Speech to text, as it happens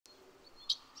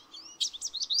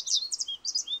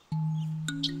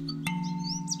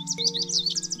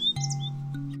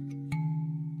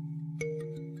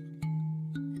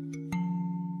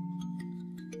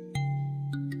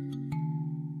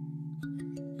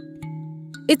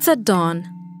It's at dawn.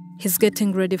 He's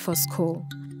getting ready for school,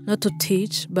 not to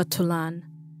teach, but to learn.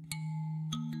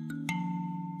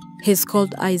 He's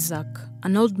called Isaac,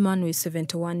 an old man who is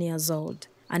 71 years old,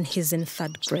 and he's in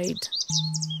 3rd grade.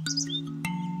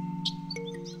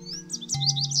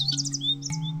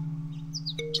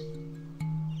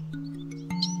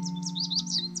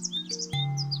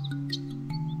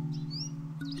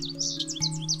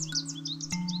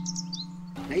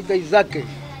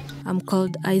 I'm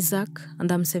called Isaac,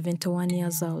 and I'm 71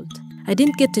 years old. I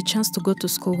didn't get a chance to go to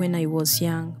school when I was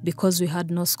young because we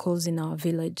had no schools in our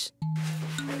village.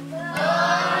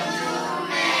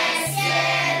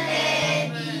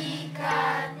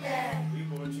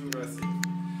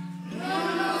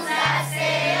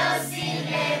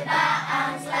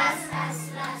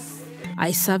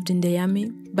 I served in the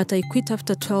army, but I quit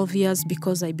after 12 years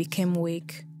because I became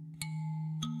weak.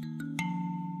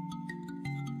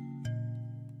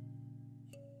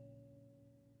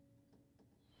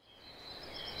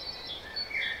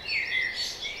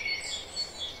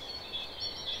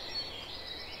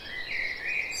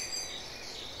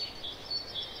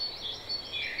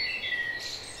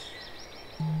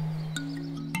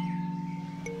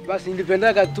 Basi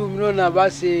nilipendaka tu mnaona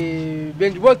basi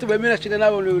bengi wote mimi nashinda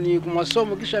nao ni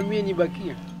kumasomo kisha mimi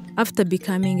nibakia. After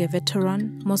becoming a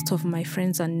veteran, most of my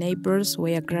friends and neighbors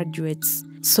were graduates.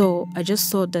 So I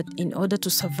just thought that in order to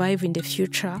survive in the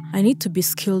future, I need to be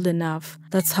skilled enough.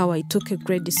 That's how I took a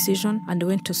great decision and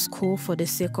went to school for the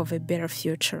sake of a better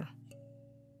future.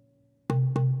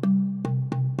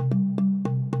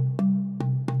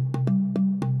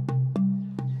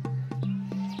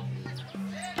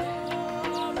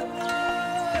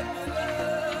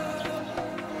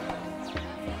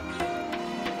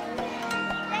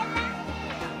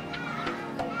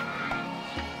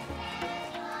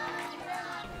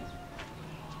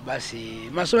 Basi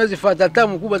masomo yazifuata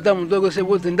tamu kubwa tamu mdogo sasa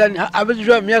wote ndani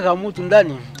abejua miaka mtu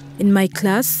ndani. In my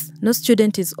class, no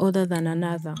student is older than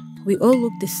another. We all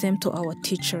look the same to our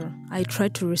teacher. I try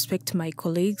to respect my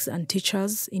colleagues and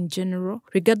teachers in general,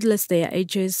 regardless their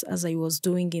ages, as I was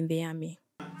doing in the army.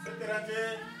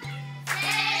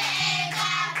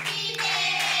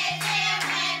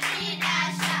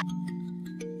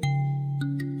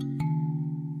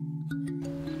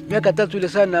 Miaka 3 ile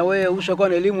sana wewe ushakuwa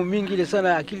na elimu mingi ile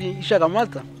sana akili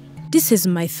ishakamata. This is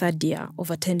my 3rd year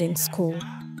of attending school.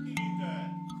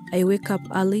 I wake up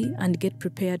early and get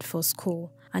prepared for school,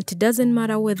 and it doesn't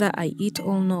matter whether I eat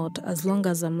or not as long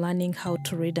as I'm learning how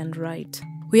to read and write.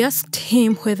 We asked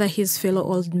him whether his fellow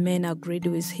old men agreed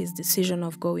with his decision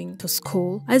of going to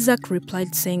school. Isaac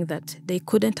replied saying that they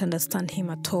couldn't understand him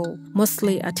at all,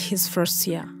 mostly at his 1st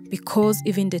year, because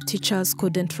even the teachers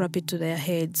couldn't wrap it to their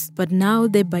heads. But now,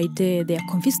 day by day, they are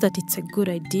convinced that it's a good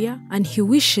idea, and he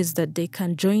wishes that they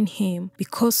can join him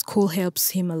because school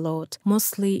helps him a lot,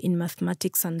 mostly in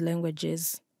mathematics and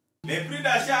languages. Les prix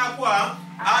d'achat à quoi?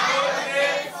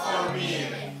 Adopter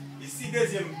formule. Ici,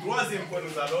 troisième point,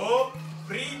 nous allons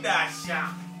prix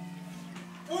d'achat.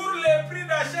 Pour les prix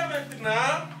d'achat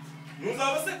maintenant, nous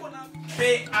avons ce qu'on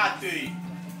appelle PAT,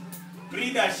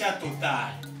 prix d'achat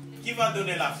total, qui va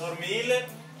donner la formule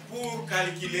pour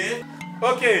calculer.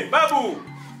 Ok, Babou.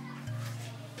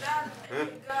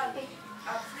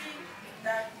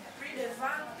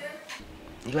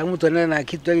 Ila mtu anaona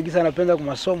kitu yake kisa anapenda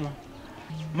kumasomo.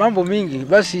 Mambo mingi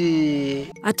basi.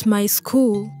 At my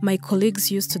school, my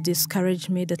colleagues used to discourage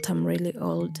me that I'm really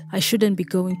old. I shouldn't be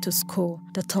going to school,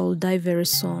 that I'll die very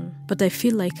soon. But I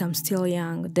feel like I'm still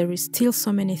young. There is still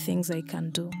so many things I can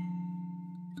do.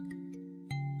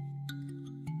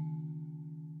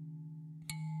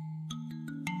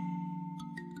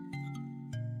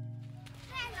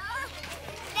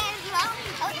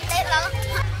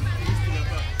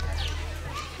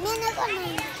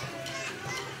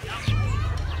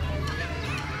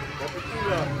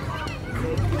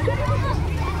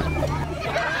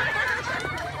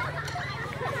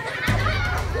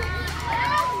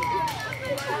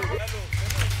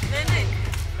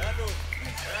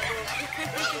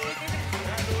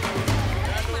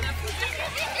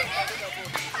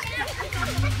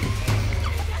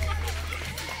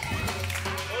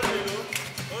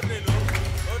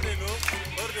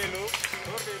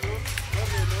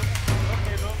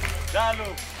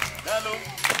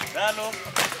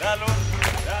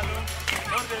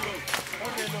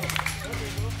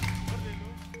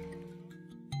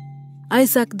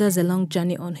 Isaac does a long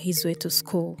journey on his way to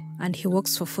school, and he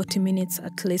walks for 40 minutes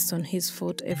at least on his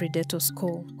foot every day to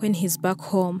school. When he's back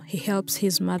home, he helps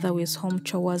his mother with home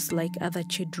chores like other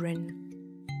children.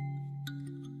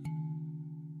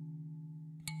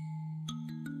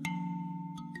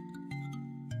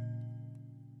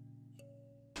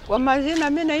 Kwa majina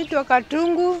mimi naitwa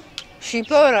Katungu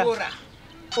Shipora.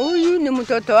 Huyu ni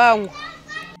mtoto wangu.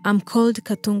 I'm called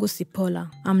Katungu Sipola.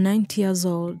 I'm 90 years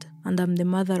old and I'm the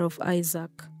mother of Isaac.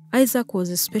 Isaac was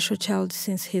a special child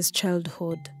since his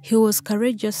childhood. He was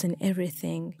courageous in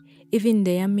everything. Even in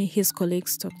the army, his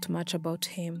colleagues talked much about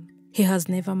him. He has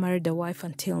never married a wife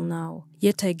until now,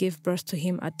 yet I gave birth to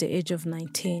him at the age of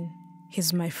 19.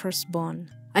 He's my firstborn.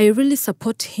 I really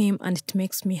support him and it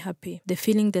makes me happy, the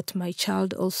feeling that my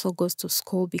child also goes to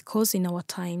school, because in our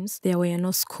times, there were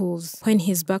no schools. When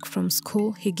he's back from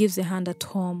school, he gives a hand at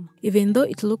home. Even though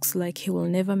it looks like he will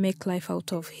never make life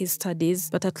out of his studies,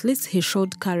 but at least he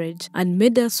showed courage and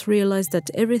made us realize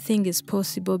that everything is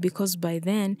possible, because by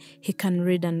then, he can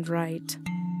read and write.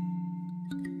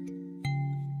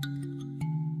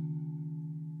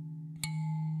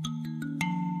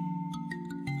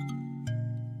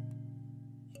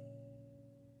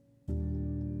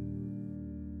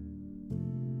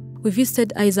 We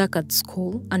visited Isaac at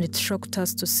school, and it shocked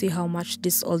us to see how much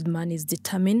this old man is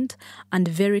determined and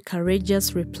very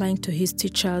courageous, replying to his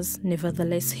teachers,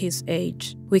 nevertheless his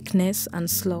age, weakness, and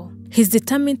slow. He's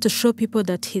determined to show people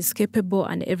that he's capable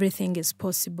and everything is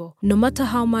possible. No matter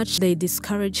how much they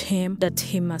discourage him that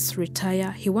he must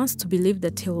retire, he wants to believe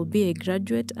that he will be a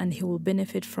graduate and he will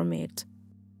benefit from it.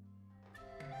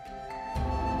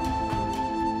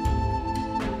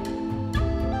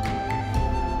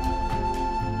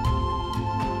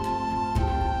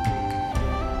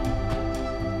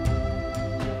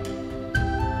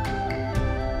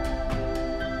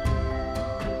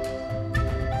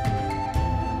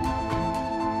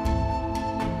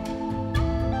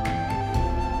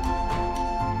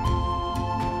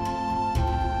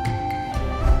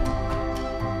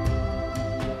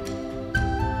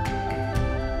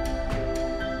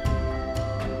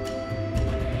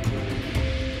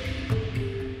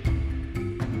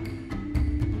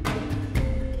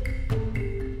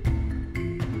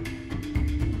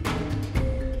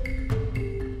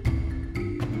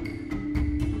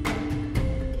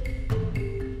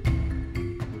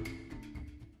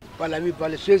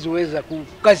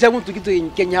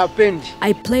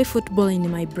 I play football in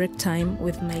my break time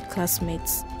with my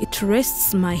classmates. It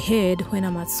rests my head when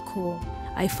I'm at school.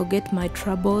 I forget my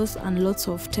troubles and lots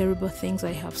of terrible things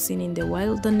I have seen in the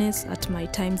wilderness at my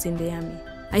times in the army.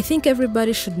 I think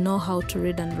everybody should know how to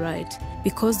read and write,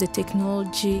 because the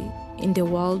technology in the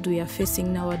world we are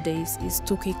facing nowadays is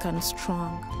too quick and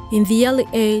strong. In the early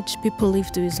age, people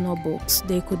lived with no books.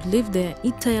 They could live their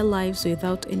entire lives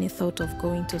without any thought of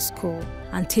going to school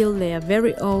until they are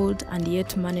very old and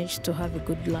yet manage to have a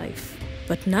good life.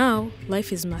 But now,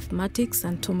 life is mathematics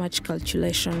and too much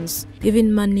calculations.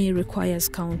 Even money requires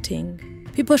counting.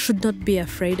 People should not be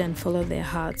afraid and follow their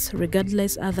hearts,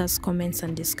 regardless others' comments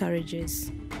and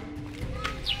discourages.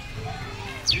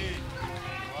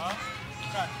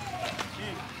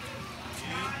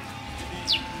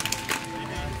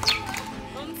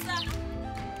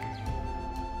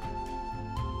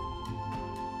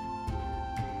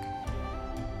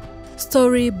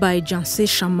 Story by Jansi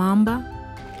Shamamba,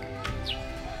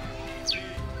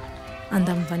 and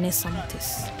I'm Vanessa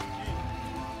Mutis.